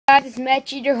guys, it's Matt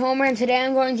Cheater Homer, and today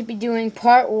I'm going to be doing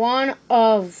part 1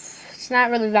 of, it's not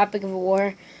really that big of a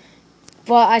war,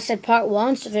 but I said part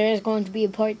 1, so there is going to be a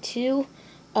part 2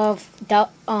 of,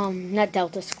 not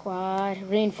Delta Squad,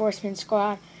 Reinforcement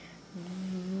Squad,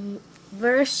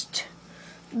 versus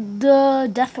the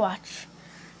Deathwatch.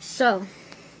 So,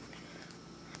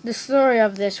 the story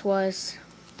of this was,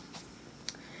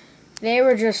 they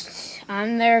were just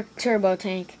on their turbo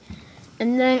tank,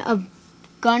 and then a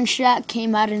gunshot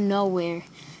came out of nowhere,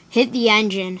 hit the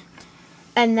engine,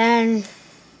 and then,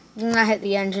 not hit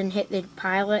the engine, hit the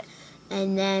pilot,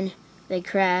 and then they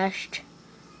crashed,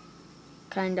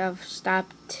 kind of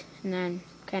stopped, and then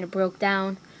kind of broke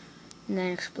down, and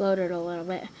then exploded a little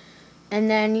bit. And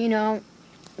then, you know,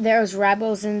 there was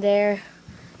rebels in there.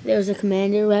 There was a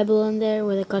commander rebel in there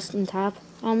with a custom top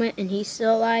helmet, and he's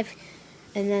still alive.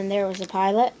 And then there was a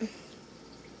pilot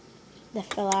that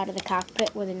fell out of the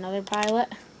cockpit with another pilot.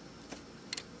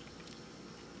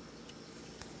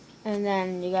 And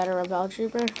then you got a rebel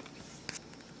trooper.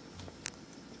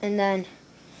 And then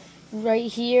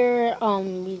right here,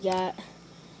 we got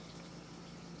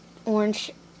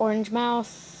orange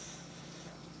mouth.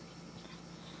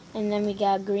 And then we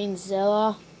got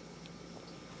Greenzilla.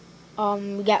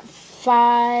 We got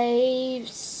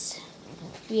fives.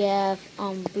 We have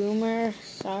Boomer.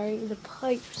 Sorry, the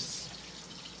pipes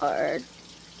are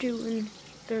doing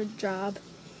their job.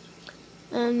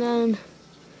 And then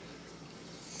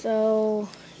and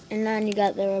then you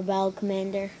got the Rebel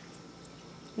Commander.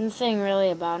 Nothing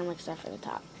really about him except for the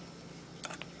top.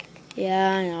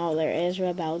 Yeah, I know there is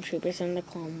Rebel Troopers in the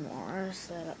Clone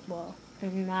Wars. Well,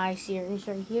 in my series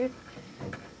right here.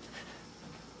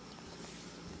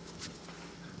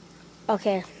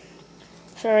 Okay,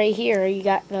 so right here you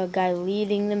got the guy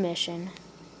leading the mission.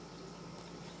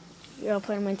 I'll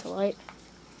put him into light.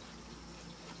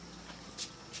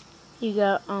 You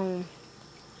got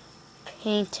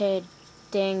painted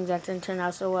thing that didn't turn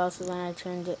out so well, so then I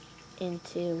turned it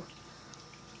into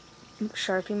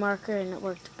Sharpie marker and it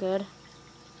worked good.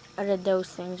 I did those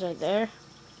things right there.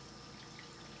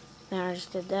 Then I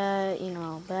just did that, you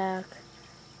know, back.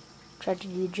 Tried to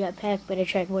do the jetpack, but I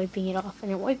tried wiping it off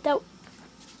and it wiped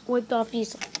off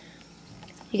easily.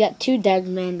 You got 2 dead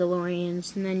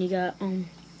Mandalorians, and then you got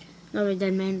another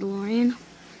dead Mandalorian.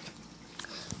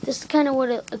 This is kind of what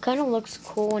it kind of looks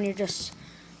cool when you're just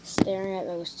staring at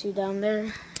those 2 down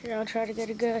there. Here, I'll try to get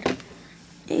a good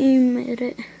aim at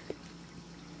it.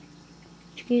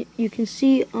 You can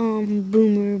see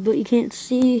Boomer, but you can't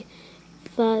see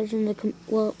fives in the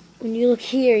well. When you look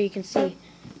here, you can see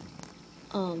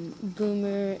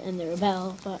Boomer and the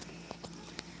Rebel, but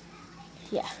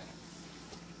yeah.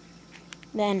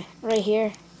 Then right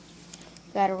here,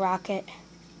 got a rocket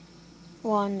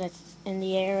one that's in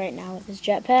the air right now with his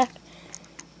jetpack.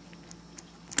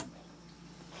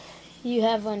 You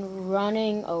have one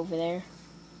running over there.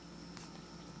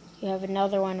 You have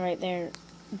another one right there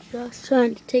just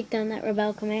trying to take down that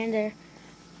Rebel Commander.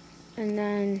 And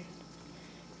then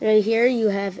right here you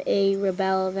have a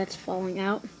Rebel that's falling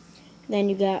out. Then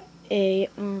you got a,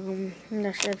 I'm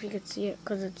not sure if you could see it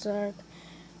because it's dark,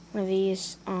 one of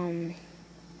these,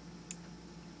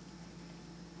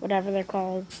 whatever they're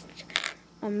called,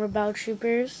 Rebel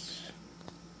Troopers.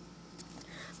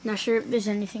 Not sure if there's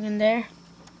anything in there.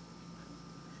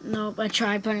 Nope, I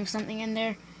tried putting something in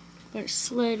there, but it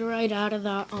slid right out of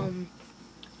the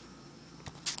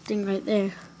thing right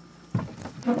there.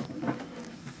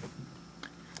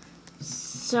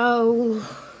 So,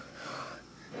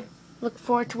 look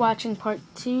forward to watching part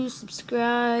 2.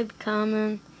 Subscribe,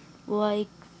 comment, like,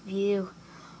 view,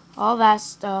 all that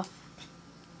stuff.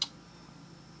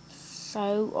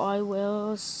 So I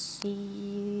will see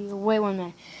you. Wait 1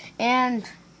 minute. And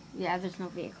yeah, there's no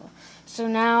vehicle. So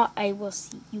now I will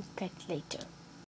see you guys later.